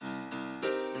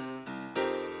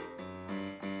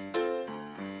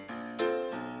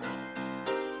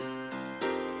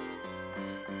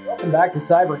Welcome back to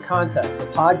Cyber Context, a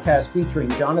podcast featuring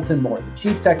Jonathan Moore, the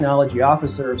Chief Technology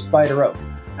Officer of Spider Oak.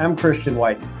 I'm Christian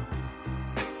Whiten.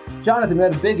 Jonathan, we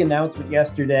had a big announcement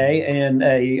yesterday in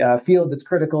a field that's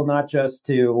critical not just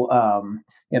to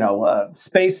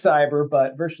space cyber,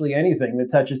 but virtually anything that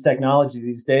touches technology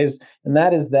these days. And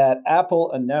that is that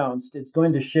Apple announced it's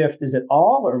going to shift, is it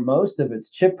all or most of its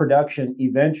chip production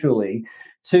eventually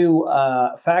to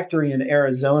a factory in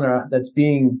Arizona that's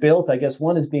being built. I guess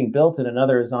one is being built and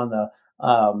another is on the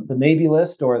maybe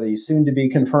list or the soon-to-be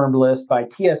confirmed list by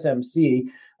TSMC,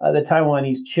 the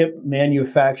Taiwanese chip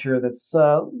manufacturer that's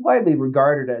widely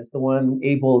regarded as the one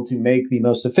able to make the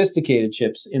most sophisticated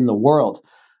chips in the world.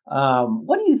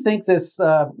 What do you think this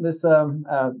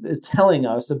is telling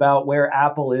us about where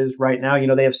Apple is right now? You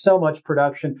know, they have so much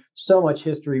production, so much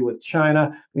history with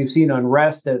China. We've seen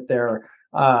unrest at their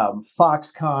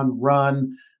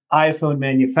Foxconn-run iPhone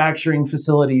manufacturing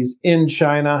facilities in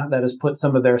China that has put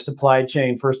some of their supply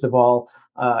chain, first of all,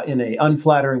 in an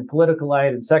unflattering political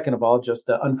light, and second of all, just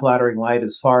an unflattering light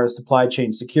as far as supply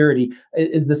chain security.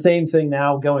 Is the same thing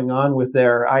now going on with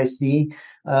their IC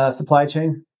supply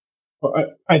chain?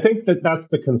 Well, I think that's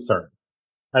the concern.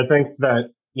 I think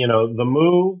that the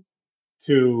move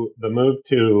to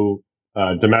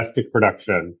domestic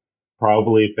production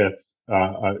probably fits.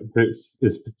 This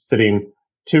is sitting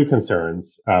two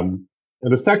concerns. And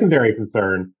the secondary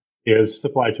concern is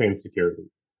supply chain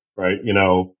security, right?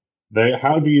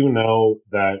 How do you know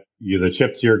that the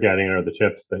chips you're getting are the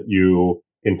chips that you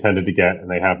intended to get and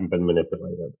they haven't been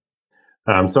manipulated?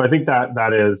 So I think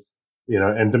that is,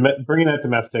 bringing that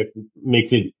domestic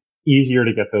makes it easier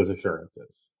to get those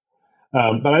assurances.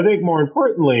 But I think more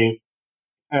importantly,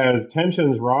 as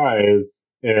tensions rise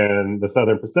in the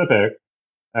Southern Pacific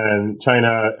and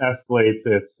China escalates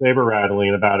its saber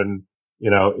rattling about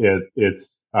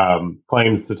its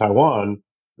claims to Taiwan,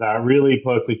 that really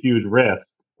puts a huge risk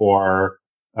for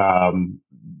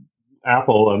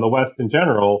Apple and the West in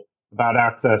general about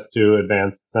access to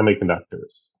advanced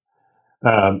semiconductors.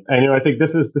 I think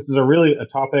this is a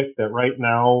topic that right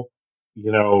now,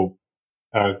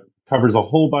 covers a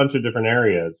whole bunch of different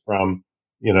areas, from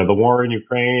the war in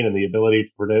Ukraine and the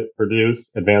ability to produce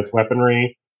advanced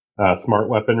weaponry, smart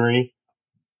weaponry,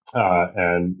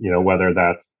 and whether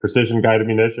that's precision guided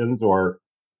munitions or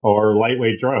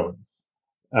lightweight drones,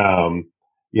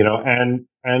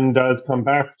 and does come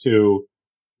back to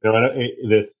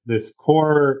this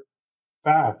core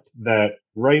fact that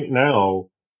right now,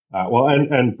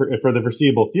 for the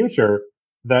foreseeable future,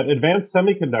 that advanced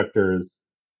semiconductors,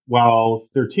 while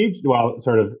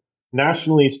sort of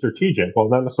nationally strategic, well,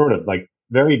 not sort of, like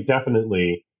very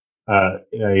definitely a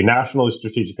nationally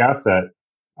strategic asset,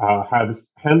 has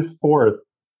henceforth,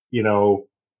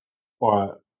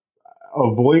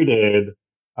 avoided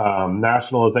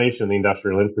nationalization of the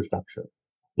industrial infrastructure.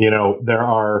 There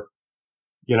are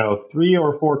 3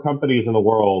 or 4 companies in the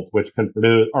world which can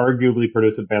arguably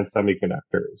produce advanced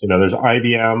semiconductors. There's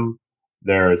IBM,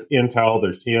 there's Intel,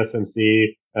 there's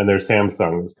TSMC, and there's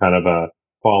Samsung as kind of a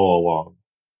follow along.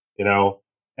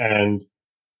 And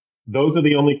those are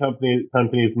the only companies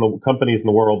in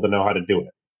the world that know how to do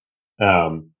it.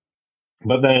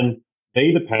 But then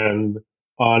they depend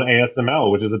on ASML,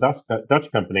 which is a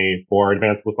Dutch company, for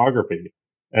advanced lithography,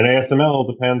 and ASML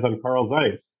depends on Carl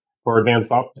Zeiss for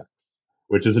advanced optics,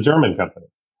 which is a German company,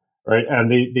 right?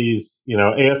 And these,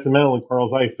 ASML and Carl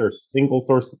Zeiss are single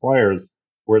source suppliers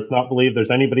where it's not believed there's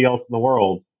anybody else in the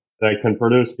world that can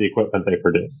produce the equipment they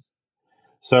produce.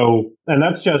 So, and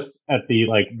that's just at the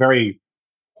very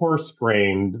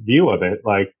coarse-grained view of it.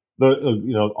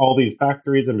 All these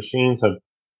factories and machines have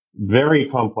very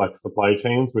complex supply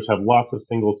chains, which have lots of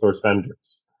single source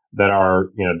vendors that are,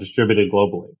 distributed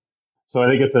globally. So I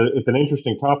think it's an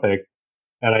interesting topic,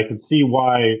 and I can see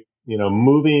why,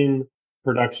 moving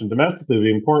production domestically would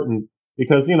be important,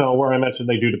 because, where I mentioned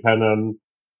they do depend on,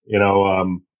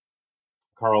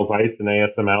 Carl Zeiss and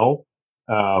ASML.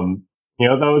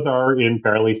 Those are in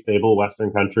fairly stable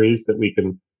Western countries that we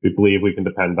believe we can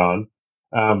depend on.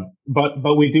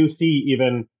 But we do see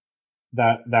even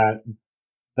that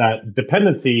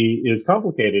dependency is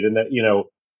complicated, in that,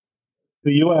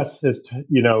 the U.S. has,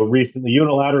 recently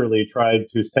unilaterally tried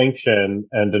to sanction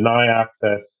and deny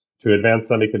access to advanced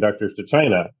semiconductors to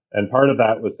China. And part of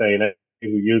that was saying that who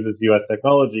uses U.S.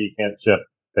 technology can't ship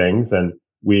things. And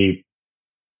we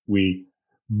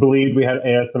believed we had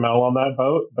ASML on that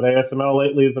boat, but ASML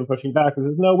lately has been pushing back and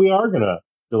says, no, we are going to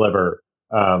deliver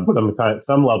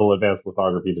some level of advanced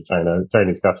lithography to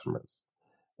Chinese customers.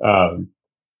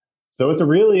 So it's a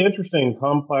really interesting,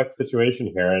 complex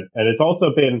situation here. And it's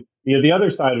also been, the other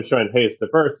side of showing, hey, it's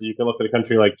diverse. You can look at a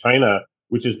country like China,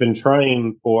 which has been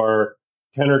trying for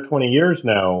 10 or 20 years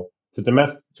now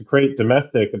to create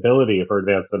domestic ability for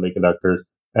advanced semiconductors,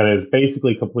 and has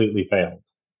basically completely failed.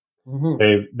 Hmm.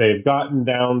 They've gotten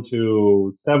down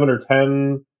to 7 or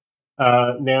 10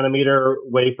 nanometer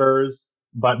wafers,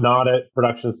 but not at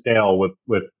production scale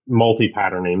with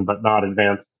multi-patterning, but not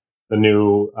advanced the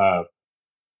new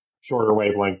shorter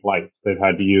wavelength lights. They've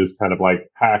had to use kind of like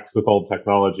hacks with old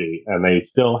technology, and they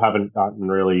still haven't gotten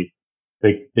really.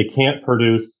 They can't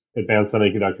produce advanced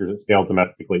semiconductors at scale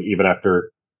domestically, even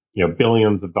after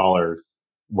billions of dollars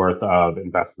worth of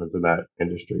investments in that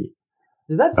industry.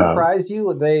 Does that Um, surprise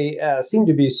you? They seem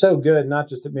to be so good, not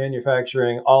just at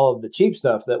manufacturing all of the cheap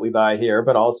stuff that we buy here,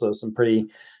 but also some pretty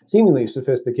seemingly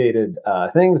sophisticated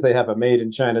things. They have a made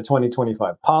in China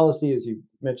 2025 policy, as you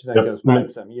mentioned, that yep. goes back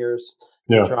some years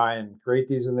to Yeah. try and create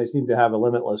these, and they seem to have a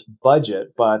limitless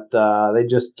budget, but they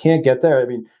just can't get there. I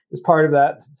mean, as part of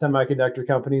that, semiconductor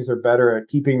companies are better at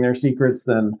keeping their secrets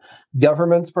than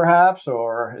governments, perhaps,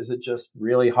 or is it just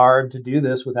really hard to do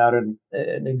this without an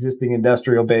existing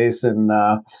industrial base and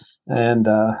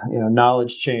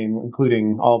knowledge chain,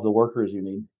 including all of the workers you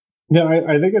need? Yeah,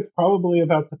 I think it's probably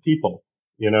about the people,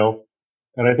 you know,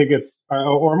 and I think it's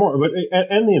or more, but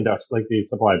and the industry, like the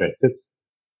supply base.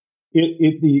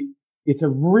 It's a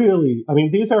really, I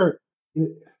mean, these are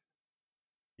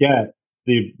yeah,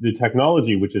 the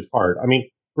technology, which is hard. I mean,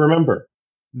 remember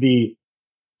the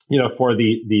for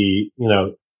the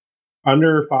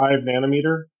under 5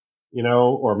 nanometer,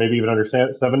 or maybe even under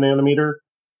 7 nanometer,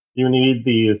 you need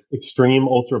these extreme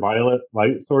ultraviolet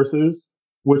light sources,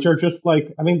 which are just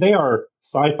like, I mean, they are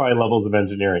sci-fi levels of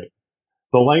engineering.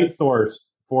 The light source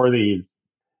for these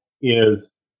is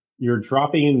you're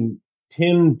dropping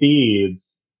tin beads,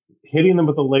 hitting them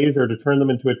with a laser to turn them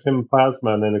into a tin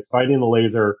plasma, and then exciting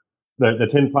the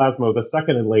tin plasma with a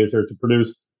second laser to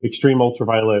produce extreme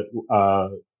ultraviolet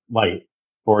light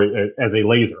for as a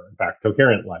laser, in fact,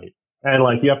 coherent light. And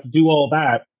like you have to do all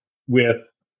that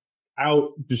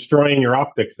without destroying your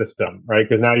optic system, right?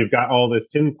 Because now you've got all this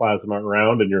tin plasma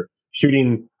around, and you're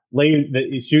shooting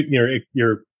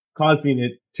you're causing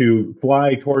it to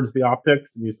fly towards the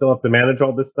optics, and you still have to manage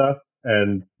all this stuff.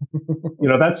 And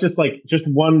that's just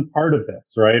one part of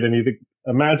this, right? And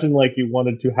imagine like you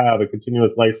wanted to have a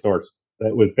continuous light source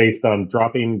that was based on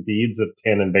dropping beads of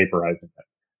tin and vaporizing it,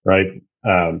 right?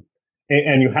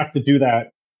 And you have to do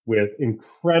that with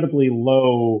incredibly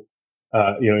low,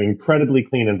 incredibly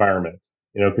clean environment,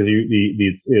 because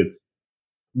it's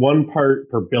 1 part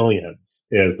per billions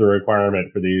is the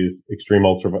requirement for these extreme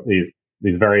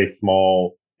these very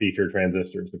small feature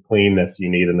transistors, the cleanness you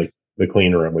need in the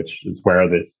clean room, which is where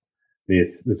this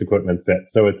equipment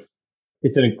sits. So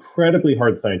it's an incredibly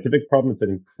hard scientific problem. It's an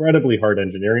incredibly hard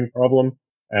engineering problem,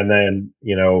 and then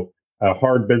a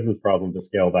hard business problem to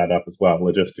scale that up as well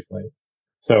logistically.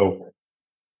 So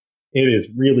it is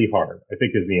really hard, I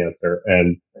think, is the answer.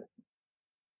 And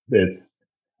it's,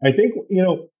 I think,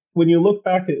 when you look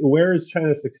back at where has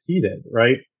China succeeded,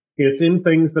 right? It's in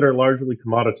things that are largely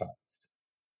commoditized.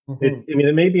 Hmm. I mean,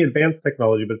 it may be advanced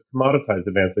technology, but it's commoditized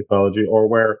advanced technology, or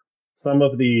where some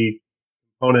of the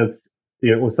components,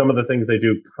 some of the things they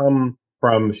do come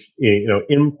from,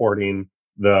 importing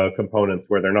the components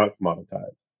where they're not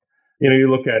commoditized. You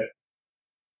look at,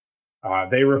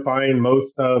 they refine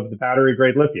most of the battery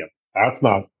grade lithium. That's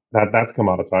not that's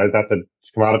commoditized. That's a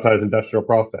commoditized industrial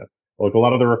process. Like a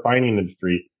lot of the refining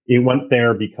industry, it went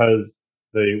there because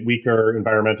the weaker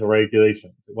environmental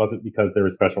regulations. It wasn't because there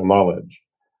was special knowledge,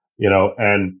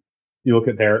 and you look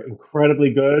at they're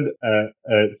incredibly good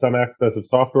at some aspects of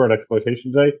software and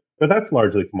exploitation today, but that's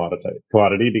largely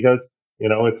commodity because,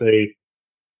 it's a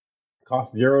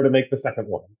cost zero to make the second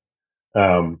one.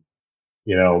 Um,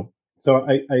 so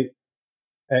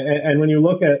and when you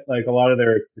look at like a lot of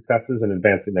their successes in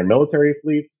advancing their military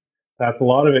fleets, that's a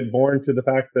lot of it born to the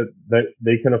fact that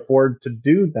they can afford to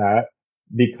do that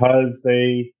because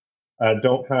they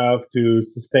don't have to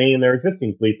sustain their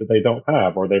existing fleet that they don't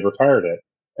have, or they've retired it.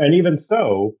 And even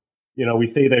so, we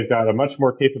say they've got a much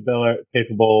more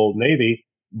capable navy,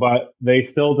 but they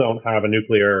still don't have a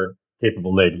nuclear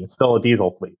capable navy. It's still a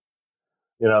diesel fleet.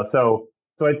 So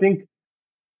I think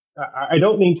I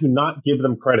don't mean to not give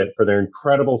them credit for their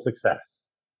incredible success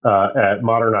at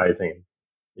modernizing,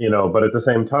 but at the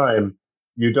same time,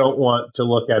 you don't want to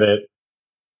look at it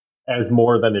as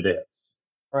more than it is.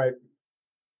 Right.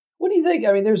 What do you think?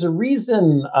 I mean, there's a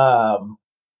reason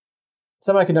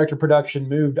semiconductor production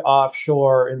moved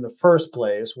offshore in the first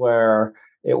place, where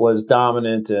it was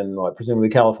dominant in presumably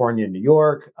California and New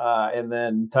York, and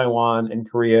then Taiwan and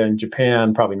Korea and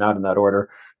Japan, probably not in that order.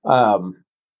 Um,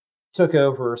 took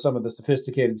over some of the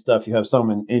sophisticated stuff. You have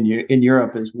some in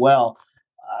Europe as well.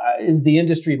 Is the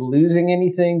industry losing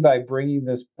anything by bringing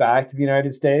this back to the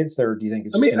United States, or do you think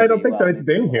it's I just mean, going to I don't be think so. well, It's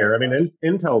maybe a been little here. higher I mean,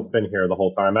 cost? Intel's been here the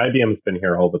whole time. IBM's been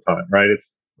here all the time, right?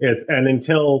 And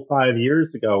until 5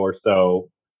 years ago or so,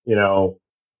 you know,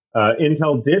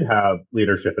 Intel did have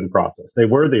leadership in process. They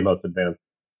were the most advanced,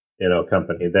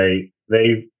 company.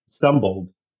 They stumbled,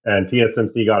 and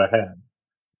TSMC got ahead.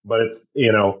 But it's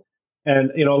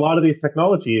and a lot of these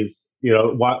technologies,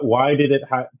 why did it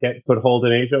get foothold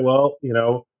in Asia? Well,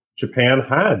 Japan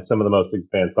had some of the most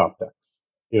advanced optics.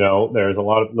 There's a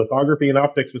lot of lithography, and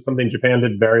optics was something Japan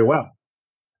did very well,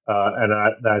 and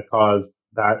that caused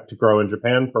that to grow in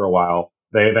Japan for a while.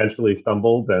 They eventually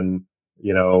stumbled, and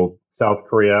South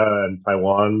Korea and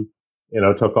Taiwan,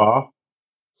 took off.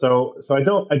 So I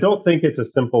don't think it's a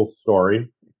simple story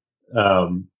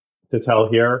to tell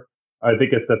here. I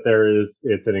think it's that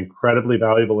it's an incredibly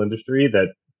valuable industry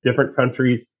that different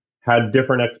countries had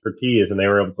different expertise, and they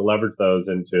were able to leverage those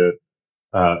into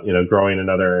growing in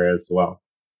other areas as well.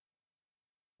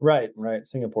 Right, right.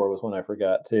 Singapore was one I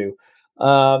forgot too.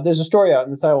 There's a story out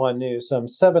in the Taiwan news. Some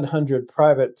 700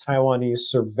 private Taiwanese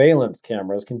surveillance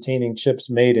cameras containing chips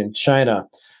made in China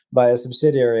by a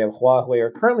subsidiary of Huawei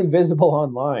are currently visible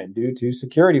online due to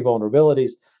security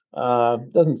vulnerabilities.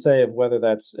 Doesn't say of whether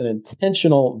that's an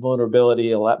intentional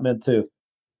vulnerability meant to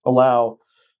allow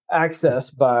access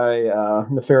by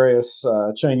nefarious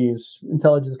Chinese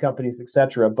intelligence companies,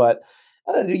 etc. But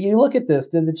you look at this,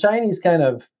 did the Chinese kind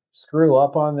of screw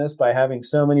up on this by having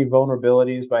so many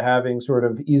vulnerabilities, by having sort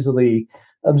of easily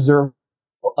observable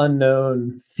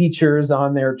unknown features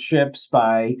on their chips,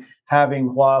 by having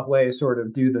Huawei sort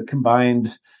of do the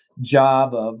combined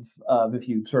job of if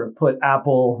you sort of put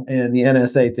Apple and the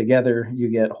NSA together, you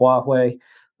get Huawei.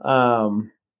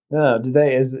 No, do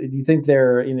you think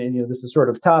they're, this is sort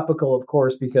of topical, of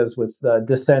course, because with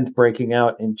dissent breaking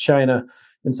out in China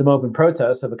and some open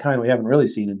protests of a kind we haven't really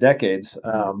seen in decades.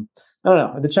 I don't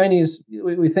know. The Chinese,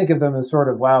 we think of them as sort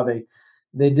of, wow,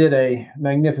 they did a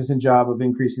magnificent job of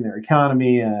increasing their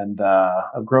economy and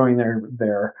of growing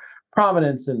their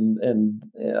prominence, and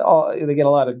they get a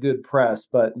lot of good press.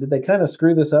 But did they kind of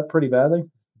screw this up pretty badly?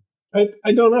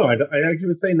 I don't know. I actually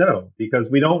would say no, because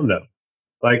we don't know.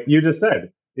 Like you just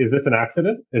said, is this an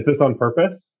accident? Is this on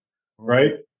purpose? Mm-hmm.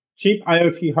 Right? Cheap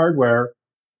IoT hardware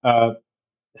uh,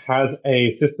 has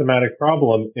a systematic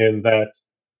problem in that,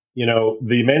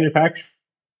 the manufacturer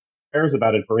cares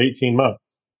about it for 18 months,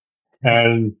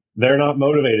 and they're not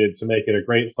motivated to make it a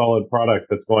great solid product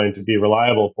that's going to be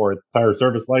reliable for its entire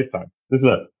service lifetime. This is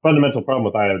a fundamental problem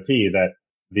with IoT, that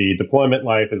the deployment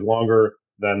life is longer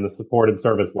than the supported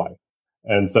service life.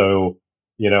 And so,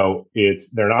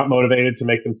 they're not motivated to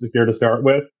make them secure to start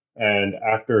with. And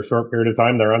after a short period of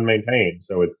time, they're unmaintained.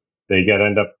 So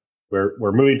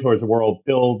we're moving towards a world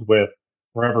filled with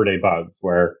forever day bugs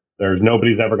where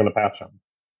nobody's ever going to patch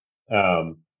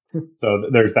them. So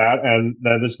there's that. And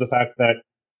then there's the fact that,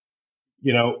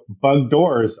 bug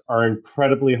doors are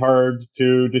incredibly hard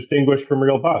to distinguish from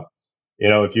real bugs.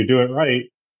 If you do it right,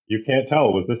 you can't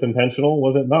tell, was this intentional?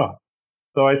 Was it not?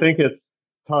 So I think it's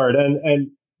hard.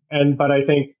 But I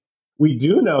think we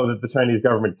do know that the Chinese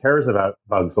government cares about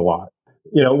bugs a lot.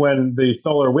 When the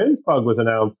SolarWinds bug was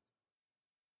announced,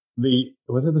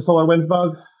 was it the SolarWinds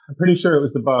bug? I'm pretty sure it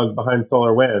was the bug behind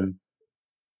SolarWinds.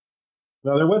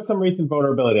 Now, there was some recent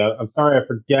vulnerability. I'm sorry, I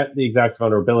forget the exact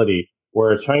vulnerability,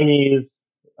 where a Chinese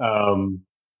um,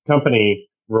 company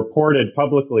reported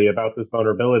publicly about this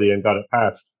vulnerability and got it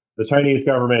patched. The Chinese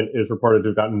government is reported to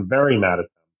have gotten very mad at them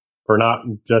for not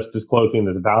just disclosing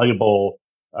this valuable,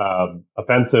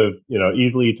 offensive,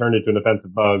 easily turned into an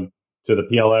offensive bug to the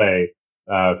PLA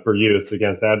for use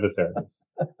against adversaries.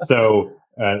 So,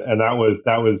 and that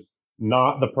was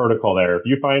not the protocol there. If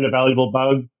you find a valuable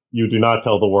bug, you do not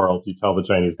tell the world, you tell the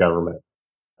Chinese government.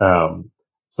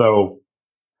 So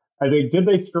I think, did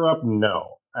they screw up?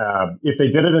 No. If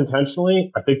they did it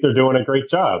intentionally, I think they're doing a great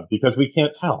job, because we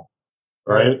can't tell,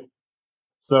 Right. right?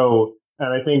 So,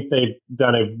 and I think they've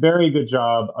done a very good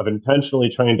job of intentionally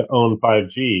trying to own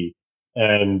 5G,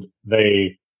 and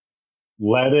they've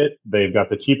got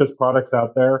the cheapest products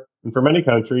out there. And for many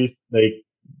countries, they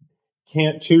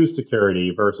can't choose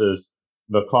security versus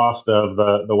the cost of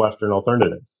the Western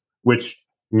alternatives, which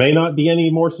may not be any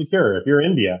more secure. If you're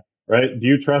India, right? Do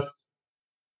you trust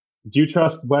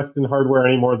Western hardware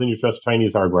any more than you trust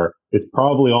Chinese hardware? It's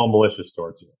probably all malicious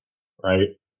towards you, right?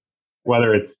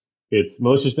 Whether it's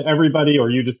malicious to everybody, or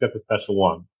you just get the special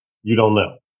one, you don't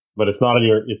know. But it's not in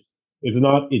your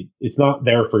it's not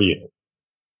there for you.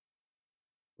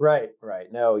 Right, right.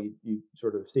 No, you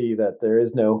sort of see that there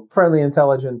is no friendly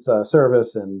intelligence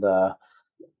service, and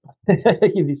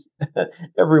these-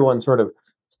 everyone sort of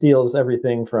steals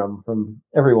everything from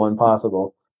everyone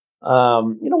possible.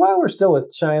 While we're still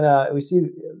with China, we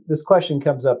see this question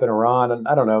comes up in Iran, and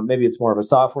I don't know, maybe it's more of a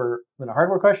software than a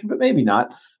hardware question, but maybe not.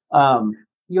 Um,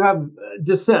 you have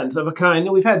dissent of a kind,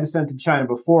 and we've had dissent in China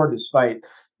before, despite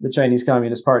the Chinese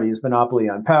Communist Party's monopoly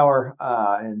on power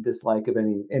and dislike of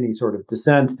any sort of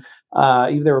dissent.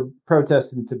 There were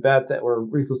protests in Tibet that were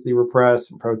ruthlessly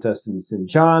repressed, and protests in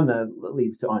Xinjiang that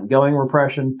leads to ongoing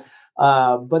repression.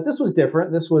 But this was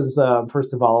different. This was,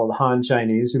 first of all, the Han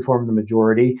Chinese who formed the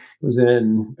majority. It was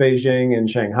in Beijing and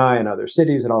Shanghai and other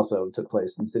cities. It also took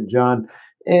place in Xinjiang.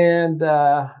 And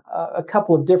a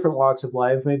couple of different walks of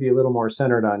life, maybe a little more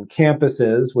centered on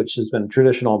campuses, which has been a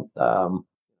traditional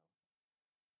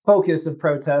focus of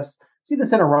protests. See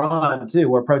this in Iran too,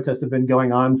 where protests have been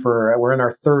going on for we're in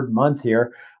our third month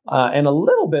here, and a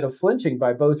little bit of flinching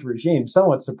by both regimes.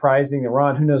 Somewhat surprising.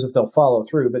 Iran, who knows if they'll follow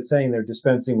through, but saying they're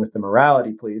dispensing with the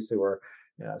morality police, who are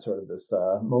sort of this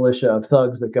militia of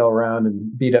thugs that go around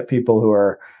and beat up people who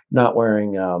are not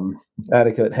wearing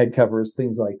adequate head covers,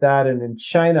 things like that. And in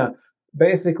China,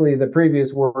 basically the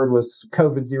previous word was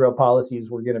COVID zero policies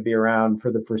were going to be around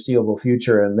for the foreseeable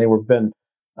future, and they were been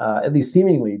at least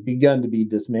seemingly begun to be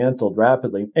dismantled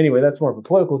rapidly. Anyway, that's more of a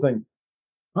political thing.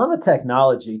 On the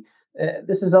technology,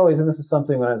 this is always, and this is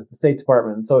something when I was at the State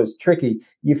Department, it's always tricky.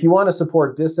 If you want to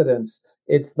support dissidents,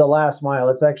 it's the last mile.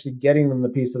 It's actually getting them the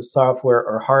piece of software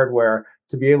or hardware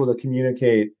to be able to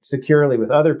communicate securely with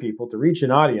other people to reach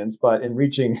an audience. But in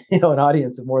reaching, an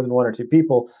audience of more than one or two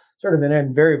people, sort of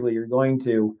invariably, you're going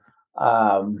to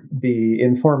be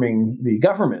informing the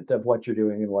government of what you're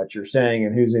doing and what you're saying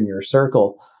and who's in your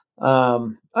circle.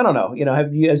 I don't know.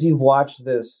 Have you, as you've watched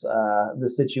this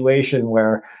situation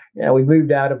where we've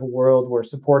moved out of a world where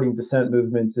supporting dissent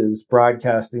movements is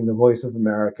broadcasting the voice of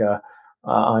America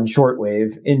on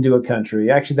shortwave into a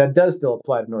country. Actually, that does still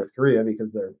apply to North Korea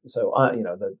because they're so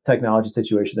the technology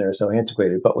situation there is so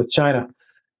antiquated. But with China,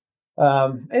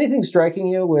 anything striking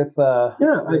you with?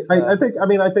 Yeah, I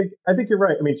think you're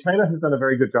right. I mean, China has done a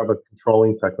very good job of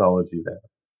controlling technology there.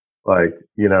 Like,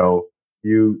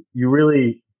 you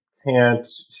really can't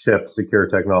ship secure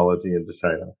technology into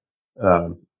China.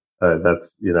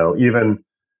 That's even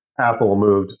Apple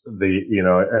moved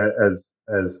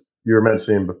as you were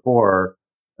mentioning before,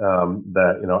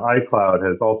 that iCloud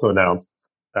has also announced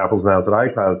Apple's announced that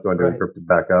iCloud is going to Right. encrypted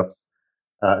backups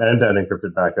end-to-end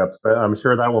encrypted backups, but I'm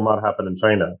sure that will not happen in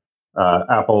China.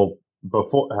 Apple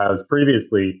before has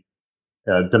previously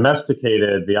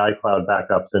domesticated the iCloud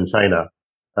backups in China,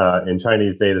 in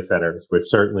Chinese data centers, which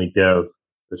certainly give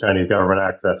the Chinese government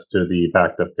access to the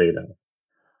backed up data.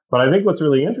 But I think what's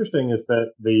really interesting is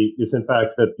in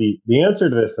fact that the answer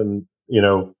to this, and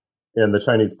in the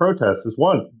Chinese protests, is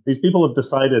one: these people have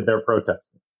decided they're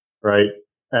protesting, right?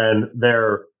 And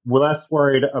they're less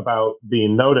worried about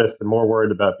being noticed and more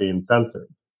worried about being censored.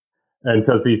 And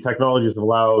because these technologies have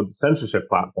allowed censorship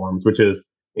platforms, which is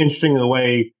interesting in the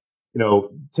way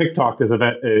TikTok is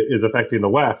affecting the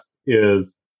West,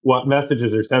 is what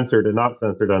messages are censored and not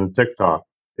censored on TikTok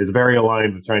is very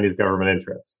aligned with Chinese government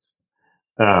interests.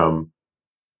 Um,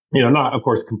 not of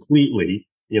course completely.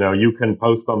 You can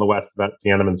post on the West about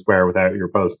Tiananmen Square without your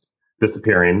post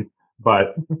disappearing,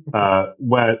 but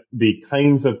what the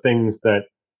kinds of things that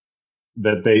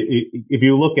they, if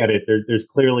you look at it, there's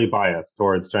clearly bias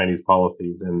towards Chinese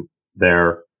policies and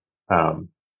their um,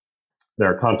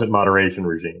 their content moderation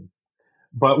regime.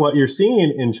 But what you're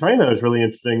seeing in China is really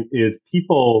interesting. Is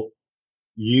people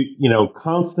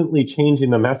constantly changing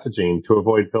the messaging to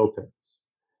avoid filters,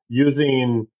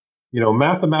 using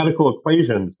mathematical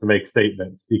equations to make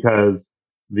statements because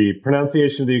the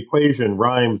pronunciation of the equation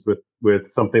rhymes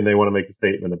with something they want to make a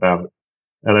statement about.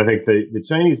 And I think the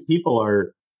Chinese people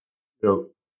are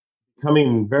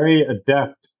becoming very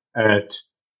adept at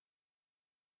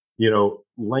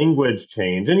language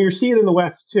change, and you see it in the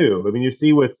West too. I mean, you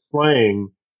see with slang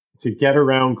to get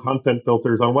around content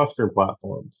filters on Western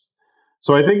platforms.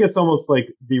 So I think it's almost like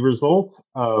the result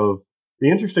of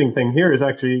the interesting thing here is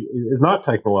not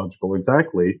technological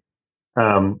exactly,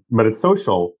 but it's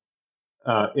social,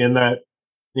 in that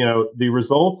the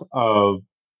result of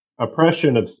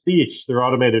oppression of speech through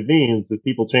automated means is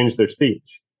people change their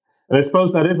speech. And I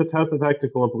suppose that is a test of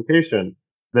technical implication,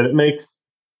 that it makes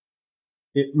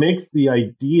the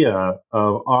idea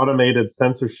of automated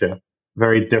censorship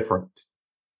very different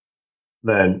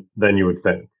than you would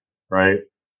think, right?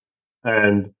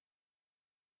 And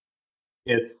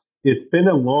it's been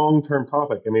a long term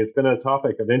topic. I mean, it's been a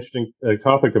topic of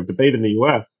debate in the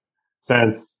U.S.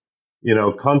 since,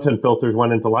 content filters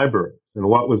went into libraries and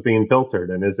what was being filtered.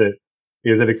 And is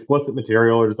it explicit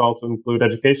material, or does it also include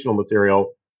educational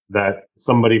material that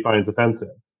somebody finds offensive?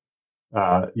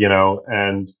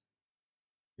 And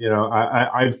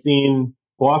I've seen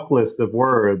block lists of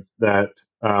words that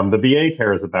the VA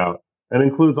cares about, and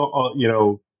includes all,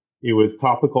 it was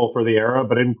topical for the era,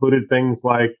 but it included things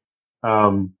like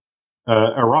um,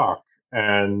 Iraq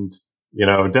and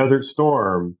Desert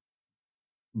Storm,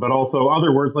 but also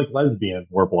other words like lesbian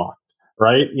were blocked,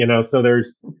 right? So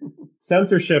there's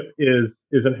censorship is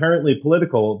inherently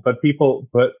political, but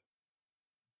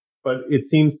it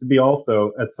seems to be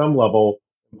also at some level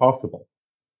impossible.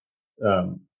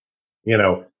 Um,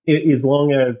 as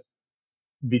long as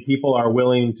the people are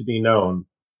willing to be known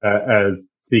as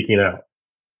speaking out.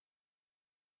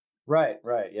 Right,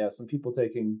 right. Yeah, some people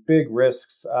taking big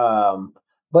risks.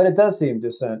 But it does seem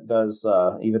dissent does,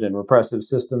 even in repressive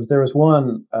systems. There was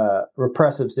one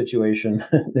repressive situation,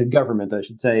 the government, I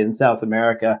should say, in South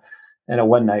America. And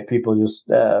one night, people just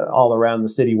all around the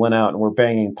city went out and were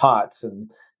banging pots.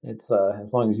 And it's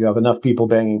as long as you have enough people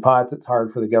banging pots, it's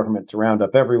hard for the government to round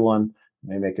up everyone.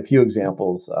 May make a few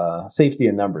examples. Safety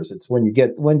in numbers. It's when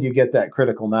do you get that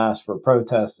critical mass for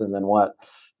protests, and then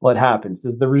what happens?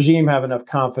 Does the regime have enough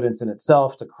confidence in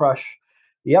itself to crush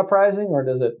the uprising, or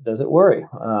does it worry?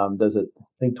 Does it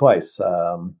think twice?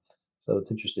 So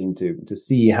it's interesting to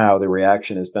see how the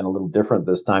reaction has been a little different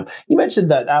this time. You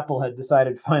mentioned that Apple had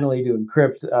decided finally to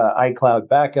encrypt iCloud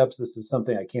backups. This is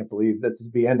something I can't believe. This is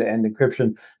the end-to-end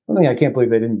encryption. Something I can't believe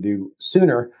they didn't do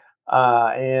sooner.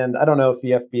 And I don't know if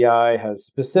the FBI has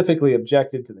specifically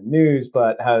objected to the news,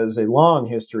 but has a long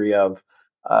history of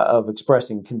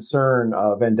expressing concern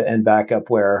of end-to-end backup,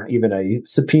 where even a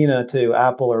subpoena to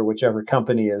Apple or whichever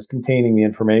company is containing the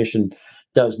information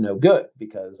does no good,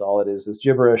 because all it is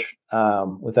gibberish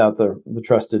without the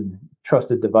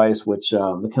trusted device, which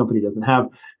the company doesn't have.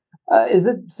 Is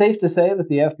it safe to say that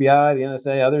the FBI, the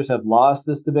NSA, others have lost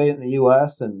this debate in the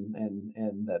U.S. and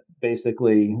that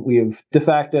basically we have de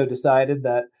facto decided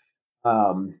that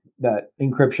that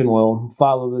encryption will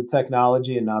follow the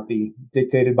technology and not be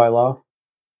dictated by law?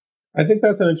 I think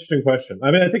that's an interesting question.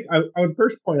 I mean, I think I would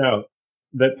first point out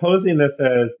that posing this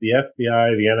as the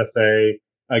FBI, the NSA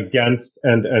against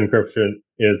end encryption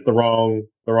is the wrong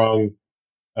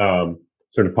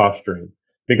sort of posturing,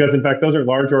 because in fact those are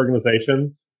large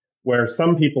organizations where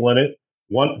some people in it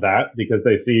want that because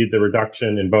they see the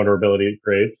reduction in vulnerability it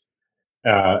creates,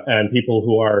 and people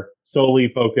who are solely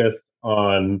focused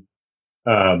on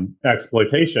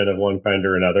exploitation of one kind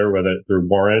or another, whether through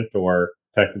warrant or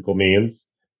technical means,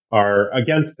 are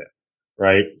against it,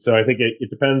 right? So I think it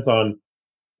depends on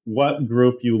what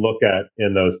group you look at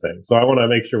in those things. So I want to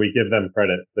make sure we give them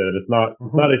credit that it's not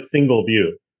a single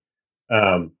view.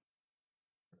 Um,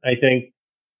 I think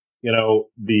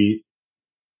the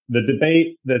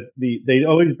debate that they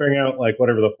always bring out, like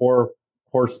whatever the four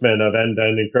horsemen of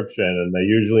end-to-end encryption, and they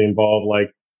usually involve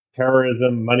like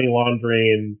terrorism, money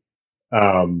laundering,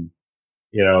 um,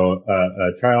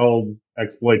 child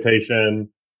exploitation,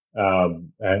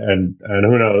 and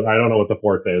who knows? I don't know what the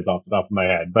fourth is off the top of my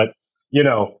head, but you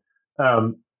know,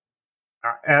 um,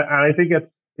 and I think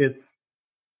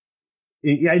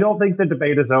I don't think the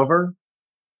debate is over.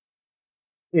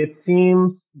 It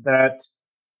seems that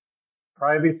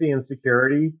privacy and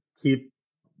security keep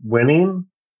winning,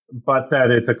 but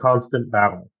that it's a constant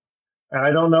battle, and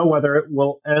I don't know whether it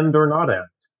will end or not end.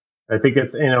 I think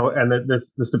it's and that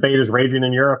this debate is raging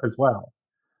in Europe as well.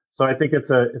 So I think it's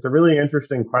a really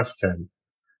interesting question,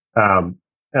 and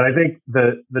I think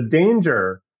the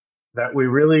danger that we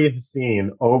really have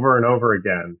seen over and over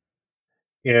again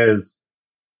is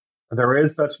there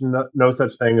is no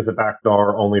such thing as a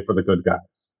backdoor only for the good guys.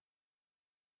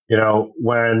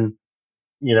 When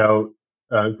you know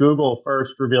Google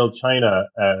first revealed China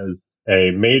as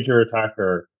a major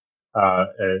attacker,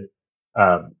 whatever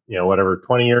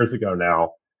 20 years ago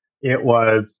now, it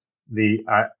was the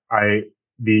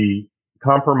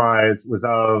compromise was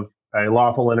of a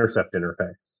lawful intercept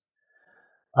interface.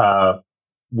 Uh,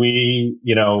 we,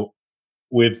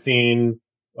 we've seen,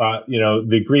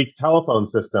 the Greek telephone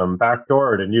system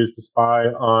backdoored and used to spy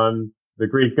on the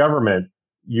Greek government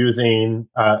using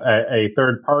a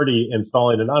third party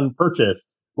installing an unpurchased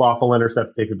lawful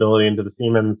intercept capability into the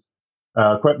Siemens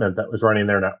equipment that was running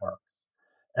their networks.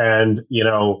 And,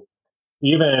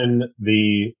 even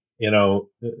the,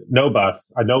 no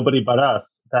bus, a nobody but us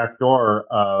backdoor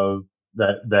of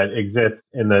that exists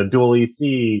in the dual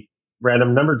EC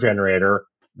random number generator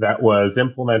that was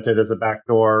implemented as a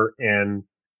backdoor in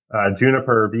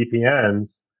Juniper VPNs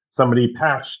somebody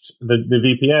patched the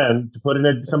VPN to put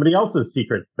in somebody else's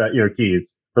secret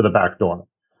keys for the backdoor.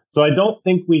 So I don't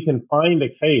think we can find a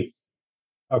case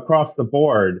across the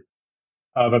board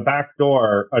of a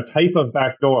backdoor, a type of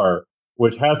backdoor,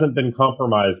 which hasn't been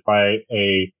compromised by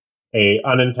a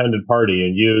unintended party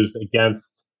and used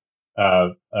against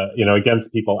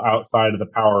against people outside of the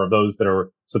power of those that are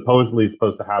supposedly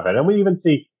supposed to have it. And we even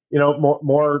see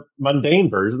more mundane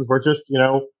versions where just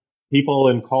people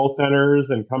in call centers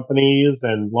and companies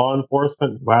and law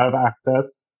enforcement who have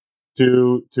access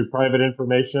to private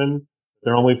information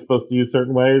they're only supposed to use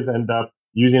certain ways end up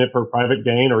using it for private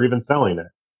gain or even selling it.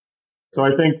 So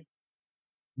I think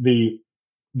the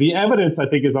evidence I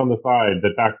think is on the side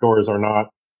that backdoors are not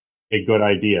a good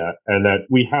idea and that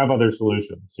we have other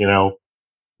solutions.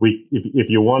 If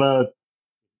you want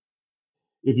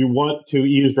to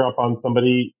eavesdrop on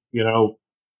somebody, go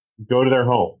to their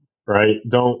home, right?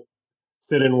 Don't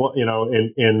sit in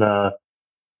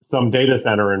some data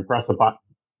center and press a button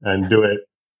and do it,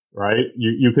 right?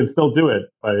 You can still do it,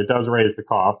 but it does raise the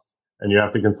cost and you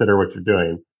have to consider what you're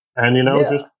doing. And,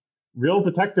 just real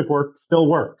detective work still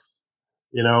works.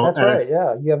 That's right.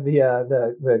 Yeah, you have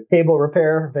the cable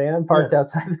repair van parked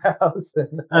outside the house.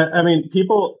 I mean,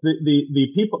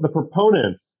 the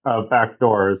proponents of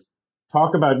backdoors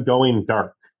talk about going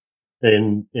dark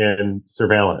in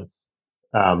surveillance,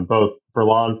 both for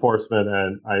law enforcement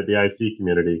and the IC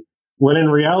community. When in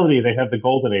reality, they have the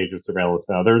golden age of surveillance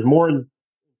now. There's more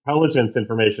intelligence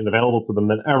information available to them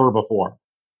than ever before.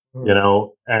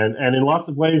 And in lots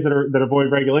of ways that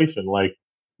avoid regulation, like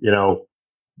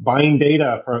buying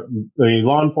data from the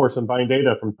law enforcement, buying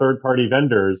data from third-party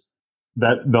vendors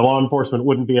that the law enforcement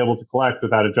wouldn't be able to collect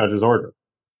without a judge's order.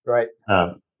 Right.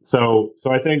 So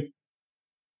I think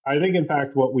in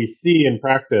fact what we see in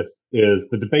practice is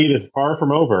the debate is far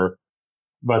from over,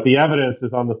 but the evidence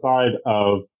is on the side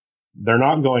of they're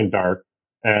not going dark,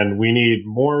 and we need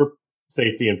more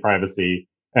safety and privacy,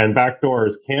 and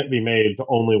backdoors can't be made to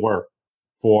only work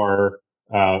for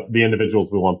the individuals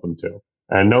we want them to.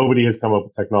 And nobody has come up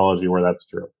with technology where that's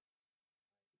true.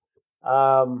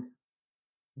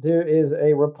 There is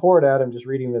a report out, I'm just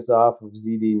reading this off of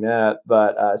ZDNet,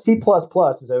 but C++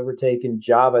 has overtaken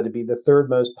Java to be the third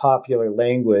most popular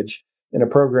language in a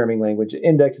programming language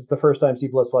index. It's the first time C++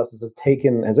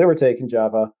 has overtaken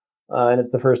Java, and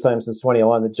it's the first time since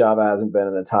 2001 that Java hasn't been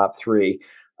in the top three.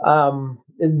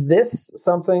 Is this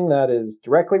something that is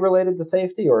directly related to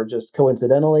safety or just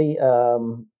coincidentally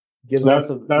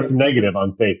that's negative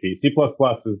on safety? C++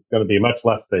 is going to be much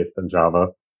less safe than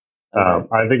Java. Okay.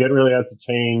 I think it really has to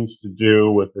change to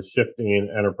do with the shifting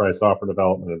enterprise software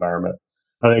development environment.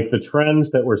 I think the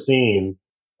trends that we're seeing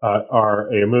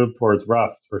are a move towards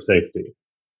Rust for safety.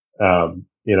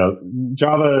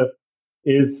 Java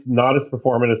is not as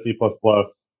performant as C++.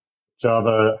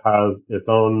 Java has its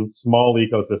own small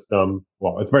ecosystem.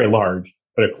 Well, it's very large,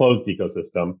 but a closed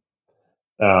ecosystem.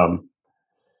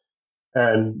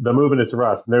 And the movement is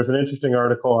Rust. And there's an interesting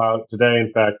article out today,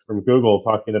 in fact, from Google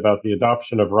talking about the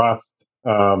adoption of Rust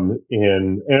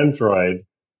in Android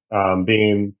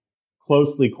being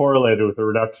closely correlated with a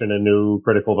reduction in new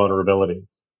critical vulnerabilities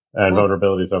and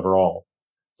vulnerabilities overall.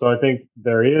 So I think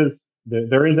there is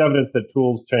evidence that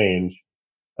tools change.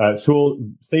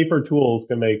 Safer tools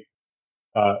can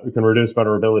reduce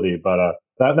vulnerability, but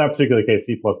that particular case,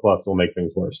 C++ will make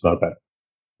things worse, not better.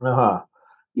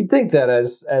 You'd think that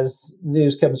as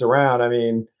news comes around, I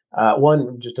mean,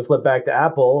 one, just to flip back to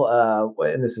Apple,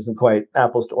 and this isn't quite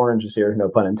apples to oranges here, no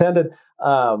pun intended.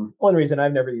 One reason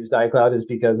I've never used iCloud is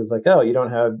because it's like, you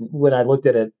don't have, when I looked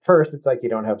at it first, it's like you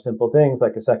don't have simple things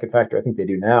like a second factor. I think they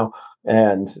do now.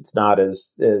 And it's not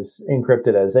as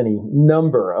encrypted as any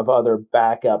number of other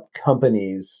backup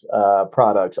companies'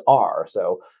 products are.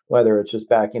 So whether it's just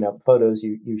backing up photos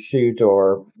you shoot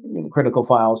or critical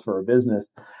files for a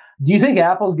business. Do you think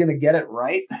Apple's going to get it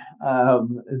right?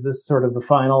 Is this sort of the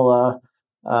final,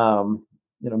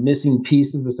 missing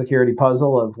piece of the security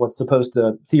puzzle of what's supposed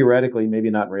to theoretically,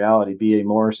 maybe not in reality, be a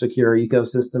more secure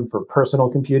ecosystem for personal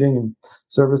computing and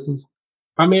services?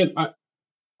 I mean,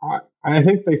 I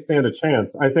think they stand a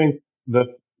chance. I think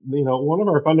one of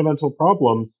our fundamental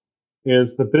problems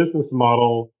is the business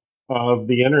model of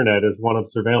the internet is one of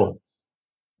surveillance,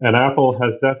 and Apple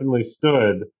has definitely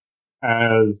stood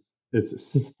as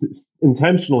is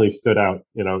intentionally stood out,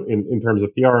 in terms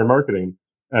of PR and marketing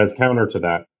as counter to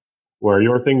that, where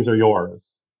your things are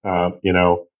yours.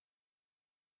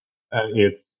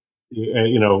 It's,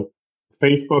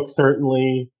 Facebook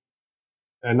certainly,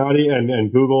 and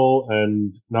and Google,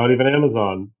 and not even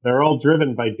Amazon. They're all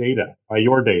driven by data, by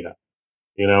your data,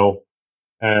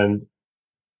 and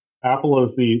Apple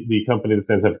is the company that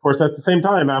stands out. Of course, at the same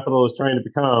time, Apple is trying to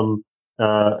become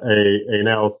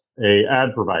a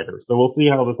ad provider. So we'll see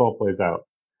how this all plays out.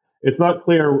 It's not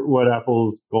clear what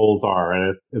Apple's goals are,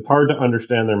 and it's hard to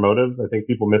understand their motives. I think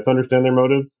people misunderstand their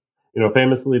motives.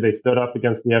 Famously, they stood up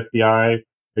against the FBI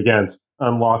against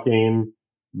unlocking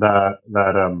that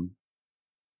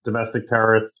domestic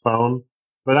terrorist phone,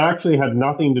 but that actually had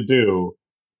nothing to do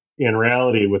in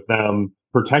reality with them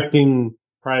protecting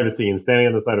privacy and standing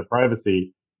on the side of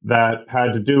privacy. That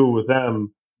had to do with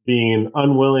them being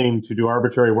unwilling to do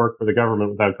arbitrary work for the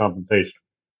government without compensation.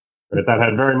 Right? That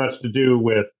had very much to do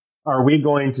with, are we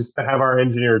going to have our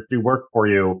engineers do work for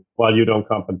you while you don't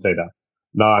compensate us?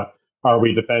 Not, are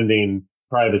we defending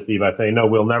privacy by saying, no,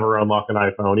 we'll never unlock an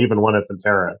iPhone, even when it's a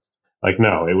terrorist. Like,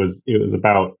 no, it was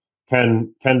about,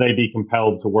 can they be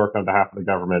compelled to work on behalf of the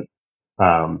government,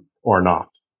 or not?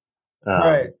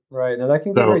 Right. Now that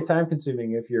can get very time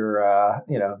consuming if you're,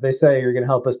 they say you're going to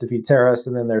help us defeat terrorists,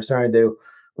 and then they're starting to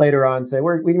later on say,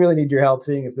 we really need your help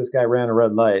seeing if this guy ran a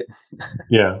red light.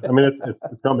 Yeah. I mean, it's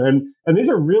common. And these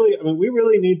are really, we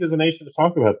really need as a nation to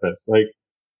talk about this. Like,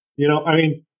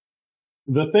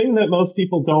 the thing that most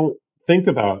people don't think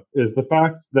about is the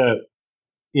fact that,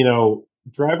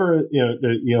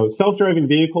 self-driving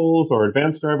vehicles or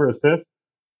advanced driver assists,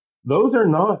 those are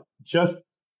not just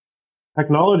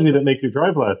technology that make you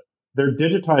drive less. They're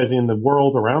digitizing the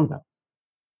world around us.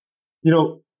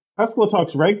 Tesla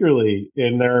talks regularly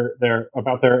in their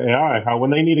about their AI, how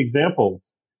when they need examples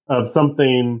of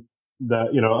something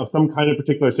that, of some kind of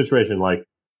particular situation, like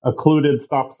occluded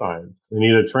stop signs, they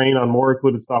need a train on more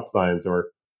occluded stop signs, or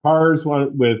cars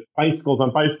with bicycles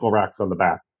on bicycle racks on the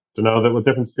back to know that the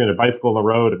difference between a bicycle on the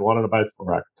road and one on a bicycle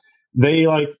rack. They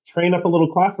train up a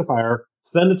little classifier,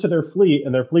 send it to their fleet,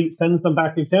 and their fleet sends them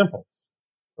back examples,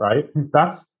 right?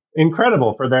 That's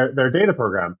incredible for their data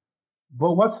program.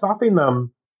 But what's stopping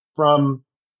them from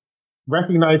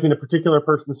recognizing a particular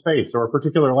person's face or a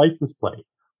particular license plate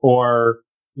or,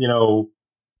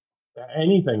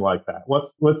 anything like that?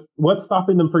 What's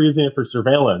stopping them from using it for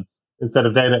surveillance instead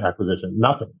of data acquisition?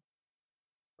 Nothing.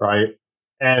 Right.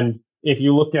 And if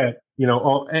you look at,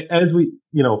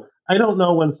 I don't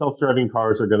know when self-driving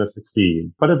cars are going to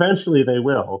succeed, but eventually they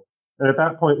will. And at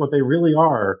that point, what they really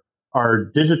are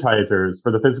digitizers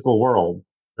for the physical world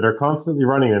that are constantly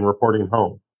running and reporting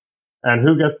home. And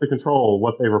who gets to control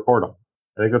what they report on?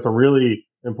 I think that's a really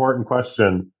important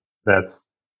question that's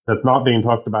not being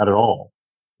talked about at all.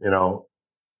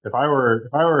 If I were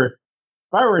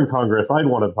in Congress, I'd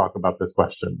want to talk about this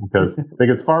question because I think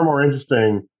it's far more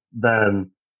interesting than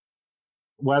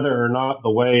whether or not the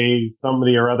way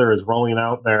somebody or other is rolling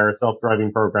out their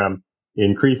self-driving program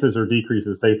increases or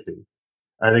decreases safety.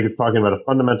 I think it's talking about a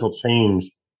fundamental change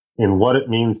in what it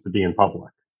means to be in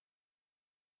public.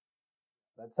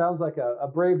 That sounds like a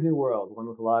brave new world, one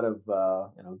with a lot of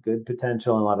good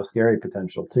potential and a lot of scary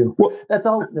potential too. Well, that's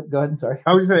all. Go ahead. Sorry.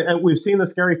 I was just saying, we've seen the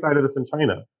scary side of this in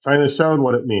China. China's shown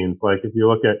what it means. Like if you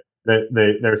look at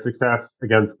their success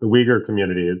against the Uyghur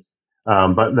communities,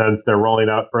 but then they're rolling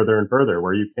out further and further,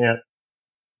 where you can't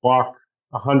walk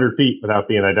 100 feet without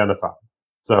being identified.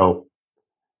 So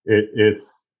it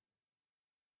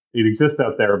exists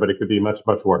out there, but it could be much,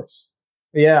 much worse.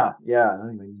 Yeah. I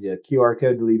mean, QR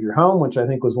code to leave your home, which I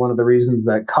think was one of the reasons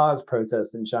that caused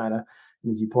protests in China.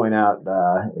 As you point out,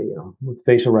 with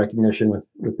facial recognition, with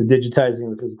the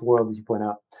digitizing of the physical world, as you point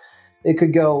out, it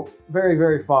could go very,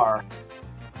 very far.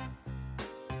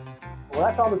 Well,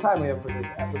 that's all the time we have for this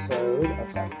episode of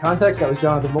Cyber Context. That was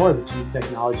Jonathan Moore, the Chief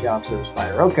Technology Officer of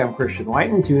Spider Oak. I'm Christian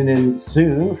Whiten. Tune in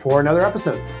soon for another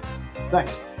episode.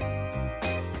 Thanks.